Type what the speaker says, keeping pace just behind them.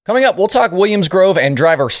Coming up, we'll talk Williams Grove and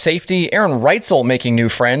driver safety, Aaron Reutzel making new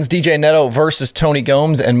friends, DJ Neto versus Tony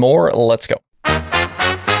Gomes, and more. Let's go.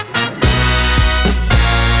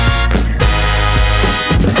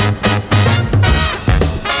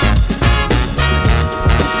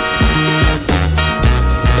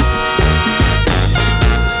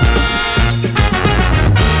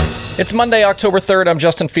 It's Monday, October 3rd. I'm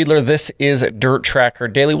Justin Fiedler. This is Dirt Tracker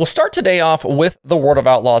Daily. We'll start today off with the World of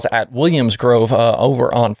Outlaws at Williams Grove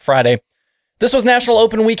over on Friday. This was National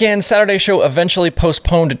Open weekend. Saturday show eventually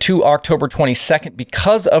postponed to October 22nd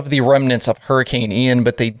because of the remnants of Hurricane Ian,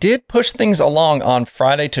 but they did push things along on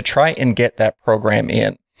Friday to try and get that program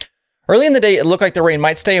in. Early in the day, it looked like the rain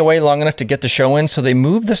might stay away long enough to get the show in, so they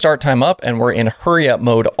moved the start time up and were in hurry-up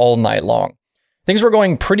mode all night long. Things were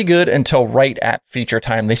going pretty good until right at feature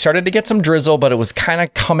time. They started to get some drizzle, but it was kind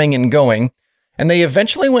of coming and going, and they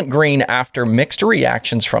eventually went green after mixed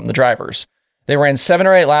reactions from the drivers. They ran 7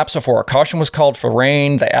 or 8 laps before a caution was called for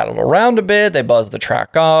rain. They addled around a bit, they buzzed the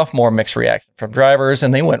track off, more mixed reaction from drivers,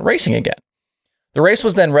 and they went racing again. The race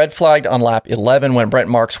was then red flagged on lap 11 when Brent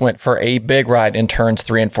Marks went for a big ride in turns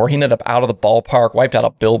 3 and 4. He ended up out of the ballpark, wiped out a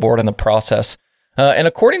billboard in the process. And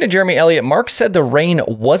according to Jeremy Elliott, Marks said the rain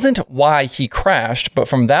wasn't why he crashed, but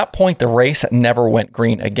from that point, the race never went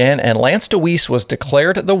green again, and Lance Dewease was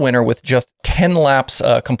declared the winner with just 10 laps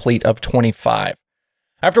complete of 25.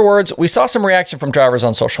 Afterwards, we saw some reaction from drivers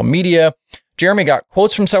on social media. Jeremy got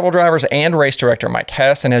quotes from several drivers and race director Mike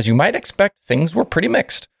Hess, and as you might expect, things were pretty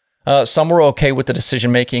mixed. Some were okay with the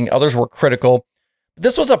decision-making, others were critical.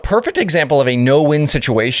 This was a perfect example of a no-win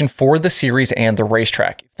situation for the series and the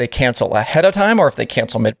racetrack. If they cancel ahead of time or if they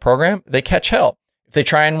cancel mid-program, they catch hell. If they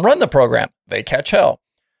try and run the program, they catch hell.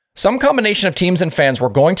 Some combination of teams and fans were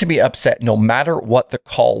going to be upset no matter what the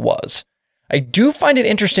call was. I do find it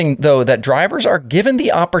interesting, though, that drivers are given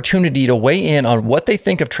the opportunity to weigh in on what they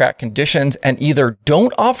think of track conditions and either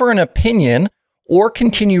don't offer an opinion or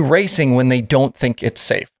continue racing when they don't think it's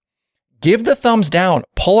safe. Give the thumbs down,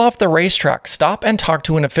 pull off the racetrack, stop and talk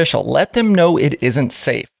to an official. Let them know it isn't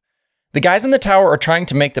safe. The guys in the tower are trying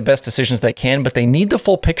to make the best decisions they can, but they need the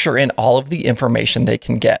full picture and all of the information they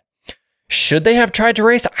can get. Should they have tried to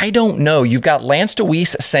race? I don't know. You've got Lance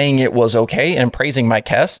Dewease saying it was okay and praising Mike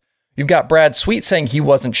Hess. You've got Brad Sweet saying he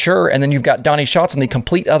wasn't sure, and then you've got Donnie Schatz on the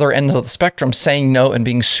complete other end of the spectrum saying no and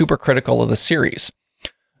being super critical of the series.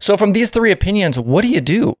 So from these 3 opinions, what do you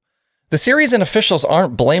do? The series and officials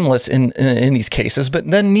aren't blameless in these cases,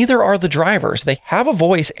 but then neither are the drivers. They have a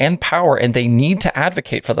voice and power, and they need to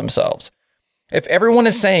advocate for themselves. If everyone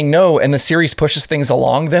is saying no and the series pushes things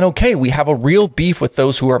along, then okay, we have a real beef with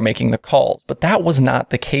those who are making the calls. But that was not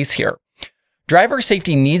the case here. Driver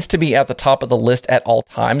safety needs to be at the top of the list at all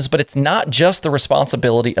times, but it's not just the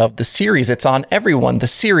responsibility of the series. It's on everyone, the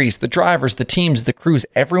series, the drivers, the teams, the crews.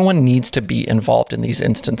 Everyone needs to be involved in these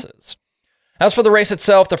instances. As for the race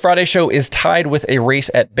itself, the Friday show is tied with a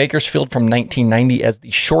race at Bakersfield from 1990 as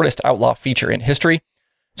the shortest outlaw feature in history.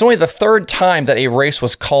 It's only the 3rd time that a race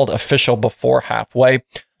was called official before halfway.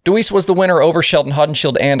 Dewease was the winner over Sheldon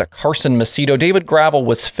Haudenschild and Carson Macedo. David Gravel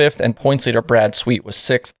was 5th, and points leader Brad Sweet was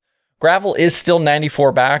 6th. Gravel is still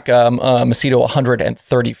 94 back, Macedo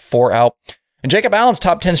 134 out. And Jacob Allen's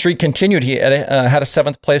top 10 streak continued. He had a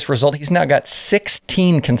 7th place result. He's now got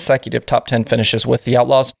 16 consecutive top 10 finishes with the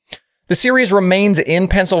Outlaws. The series remains in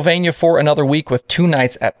Pennsylvania for another week with 2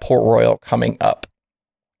 nights at Port Royal coming up.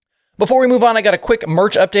 Before we move on, I got a quick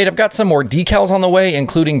merch update. I've got some more decals on the way,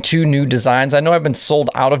 including 2 new designs. I know I've been sold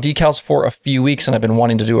out of decals for a few weeks and I've been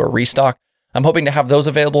wanting to do a restock. I'm hoping to have those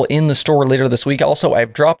available in the store later this week. Also,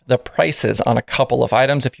 I've dropped the prices on a couple of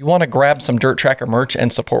items. If you want to grab some Dirt Tracker merch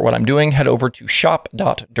and support what I'm doing, head over to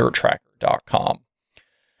shop.dirttracker.com.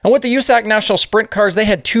 And with the USAC National Sprint Cars, they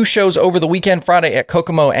had 2 shows over the weekend, Friday at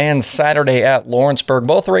Kokomo and Saturday at Lawrenceburg.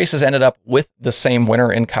 Both races ended up with the same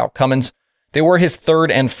winner in Kyle Cummins. They were his 3rd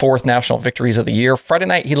and 4th national victories of the year. Friday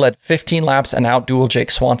night, he led 15 laps and outdueled Jake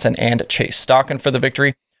Swanson and Chase Stockin for the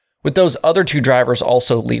victory, with those other 2 drivers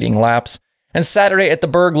also leading laps. And Saturday at the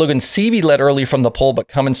Berg, Logan Seavey led early from the pole, but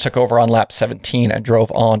Cummins took over on lap 17 and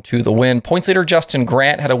drove on to the win. Points leader Justin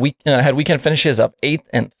Grant had weekend finishes of 8th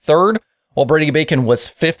and 3rd, while Brady Bacon was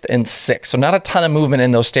 5th and 6th. So not a ton of movement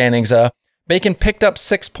in those standings. Bacon picked up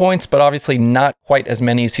 6 points, but obviously not quite as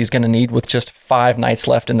many as he's going to need with just 5 nights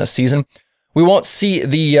left in the season. We won't see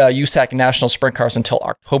the USAC National Sprint Cars until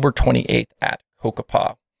October 28th at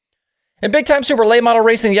Kokopah. In big-time super late model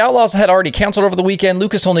racing, the Outlaws had already canceled over the weekend.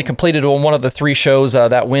 Lucas only completed on one of the 3 shows,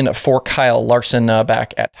 that win for Kyle Larson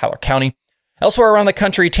back at Tyler County. Elsewhere around the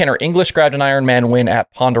country, Tanner English grabbed an Ironman win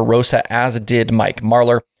at Ponderosa, as did Mike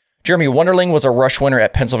Marlar. Jeremy Wonderling was a rush winner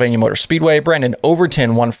at Pennsylvania Motor Speedway. Brandon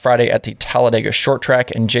Overton won Friday at the Talladega Short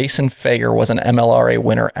Track, and Jason Fager was an MLRA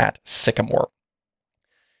winner at Sycamore.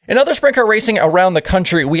 In other sprint car racing around the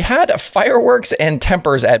country, we had fireworks and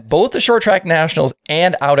tempers at both the Short Track Nationals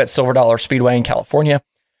and out at Silver Dollar Speedway in California.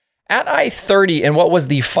 At I-30, in what was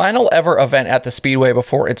the final ever event at the Speedway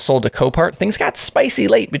before it sold to Copart, things got spicy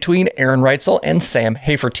late between Aaron Reutzel and Sam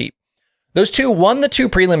Hafertepe. Those two won the two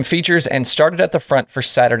prelim features and started at the front for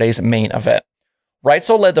Saturday's main event.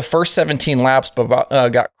 Reutzel led the first 17 laps, but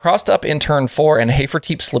got crossed up in turn 4, and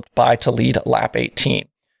Hafertepe slipped by to lead lap 18.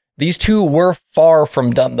 These two were far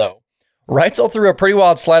from done, though. Reutzel threw a pretty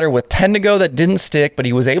wild slider with 10 to go that didn't stick, but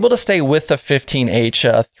he was able to stay with the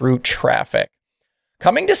 15H through traffic.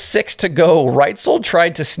 Coming to 6 to go, Reutzel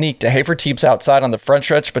tried to sneak to Hafertepe's outside on the front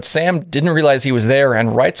stretch, but Sam didn't realize he was there, and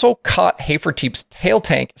Reutzel caught Hafertepe's tail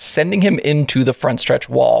tank, sending him into the front stretch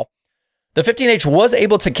wall. The 15H was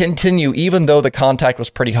able to continue even though the contact was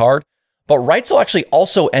pretty hard, but Reutzel actually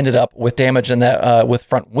also ended up with damage in that with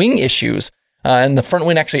front wing issues, and the front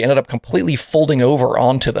wing actually ended up completely folding over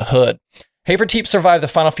onto the hood. Hafertepe survived the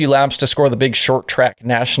final few laps to score the big Short Track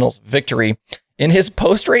Nationals victory. In his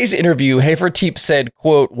post-race interview, Hafertepe said,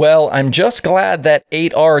 quote, "Well, I'm just glad that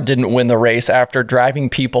 8R didn't win the race after driving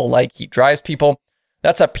people like he drives people.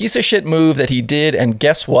 That's a piece of shit move that he did, and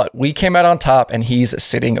guess what? We came out on top, and he's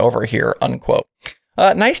sitting over here," unquote.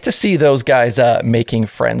 Nice to see those guys making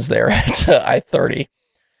friends there at I-30.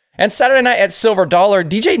 And Saturday night at Silver Dollar,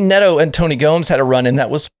 DJ Neto and Tony Gomes had a run-in that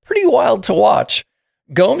was pretty wild to watch.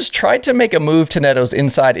 Gomes tried to make a move to Neto's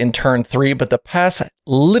inside in turn 3, but the pass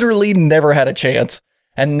literally never had a chance,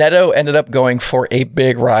 and Neto ended up going for a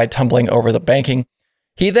big ride, tumbling over the banking.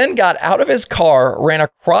 He then got out of his car, ran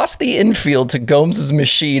across the infield to Gomes'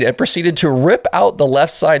 machine, and proceeded to rip out the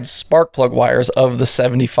left side spark plug wires of the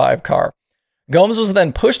 75 car. Gomes was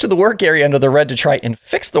then pushed to the work area under the red to try and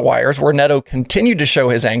fix the wires, where Neto continued to show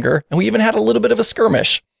his anger, and we even had a little bit of a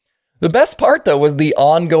skirmish. The best part, though, was the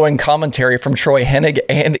ongoing commentary from Troy Hennig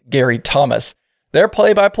and Gary Thomas. Their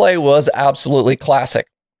play-by-play was absolutely classic.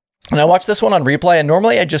 And I watched this one on replay, and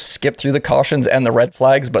normally I just skip through the cautions and the red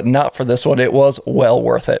flags, but not for this one. It was well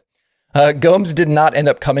worth it. Gomes did not end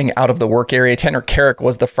up coming out of the work area. Tanner Carrick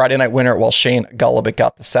was the Friday night winner, while Shane Golubic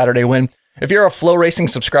got the Saturday win. If you're a Flow Racing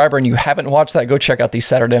subscriber and you haven't watched that, go check out the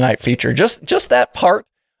Saturday night feature. Just that part.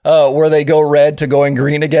 Where they go red to going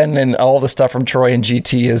green again, and all the stuff from Troy and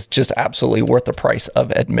GT is just absolutely worth the price of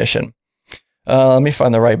admission. Let me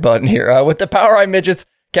find the right button here. With the POWRi Midgets,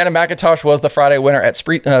 Cannon McIntosh was the Friday winner at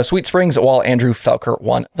Sweet Springs, while Andrew Felker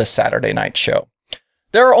won the Saturday night show.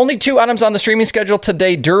 There are only 2 items on the streaming schedule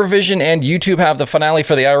today. DurVision and YouTube have the finale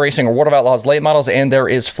for the iRacing World of Outlaws late models, and there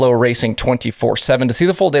is Flow Racing 24/7. To see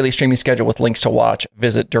the full daily streaming schedule with links to watch,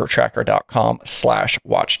 visit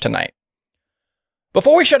dirttracker.com/watch tonight.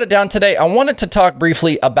 Before we shut it down today, I wanted to talk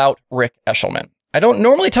briefly about Rick Eshelman. I don't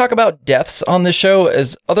normally talk about deaths on this show,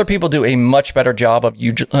 as other people do a much better job of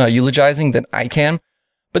eulogizing than I can,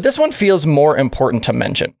 but this one feels more important to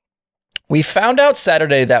mention. We found out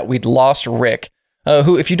Saturday that we'd lost Rick,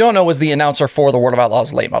 who, if you don't know, was the announcer for the World of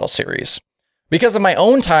Outlaws late model series. Because of my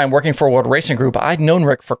own time working for World Racing Group, I'd known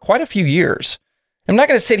Rick for quite a few years. I'm not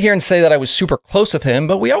going to sit here and say that I was super close with him,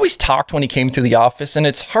 but we always talked when he came through the office, and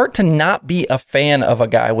it's hard to not be a fan of a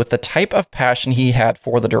guy with the type of passion he had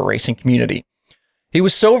for the dirt racing community. He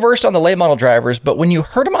was so versed on the late model drivers, but when you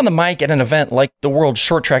heard him on the mic at an event like the World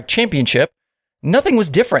Short Track Championship, nothing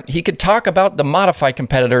was different. He could talk about the modified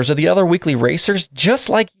competitors or the other weekly racers just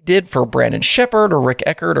like he did for Brandon Sheppard or Rick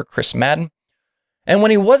Eckert or Chris Madden. And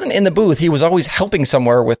when he wasn't in the booth, he was always helping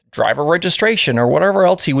somewhere with driver registration or whatever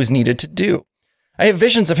else he was needed to do. I have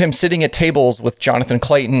visions of him sitting at tables with Jonathan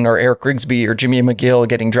Clayton or Eric Grigsby or Jimmy McGill,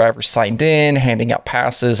 getting drivers signed in, handing out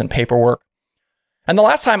passes and paperwork. And the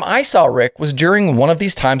last time I saw Rick was during one of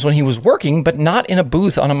these times when he was working, but not in a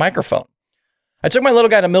booth on a microphone. I took my little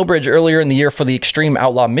guy to Millbridge earlier in the year for the Extreme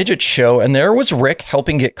Outlaw Midget show, and there was Rick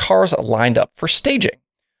helping get cars lined up for staging.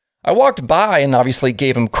 I walked by and obviously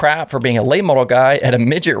gave him crap for being a late model guy at a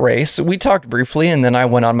midget race. We talked briefly, and then I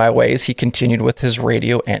went on my way as he continued with his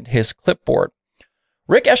radio and his clipboard.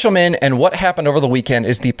 Rick Eshelman and what happened over the weekend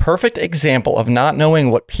is the perfect example of not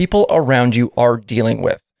knowing what people around you are dealing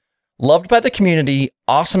with. Loved by the community,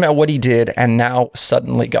 awesome at what he did, and now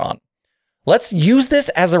suddenly gone. Let's use this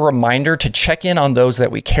as a reminder to check in on those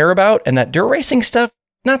that we care about, and that dirt racing stuff,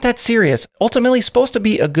 not that serious, ultimately supposed to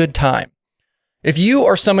be a good time. If you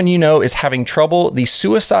or someone you know is having trouble, the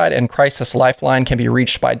Suicide and Crisis Lifeline can be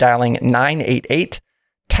reached by dialing 988,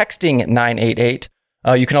 texting 988,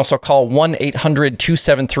 You can also call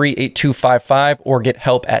 1-800-273-8255 or get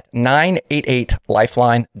help at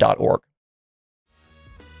 988lifeline.org.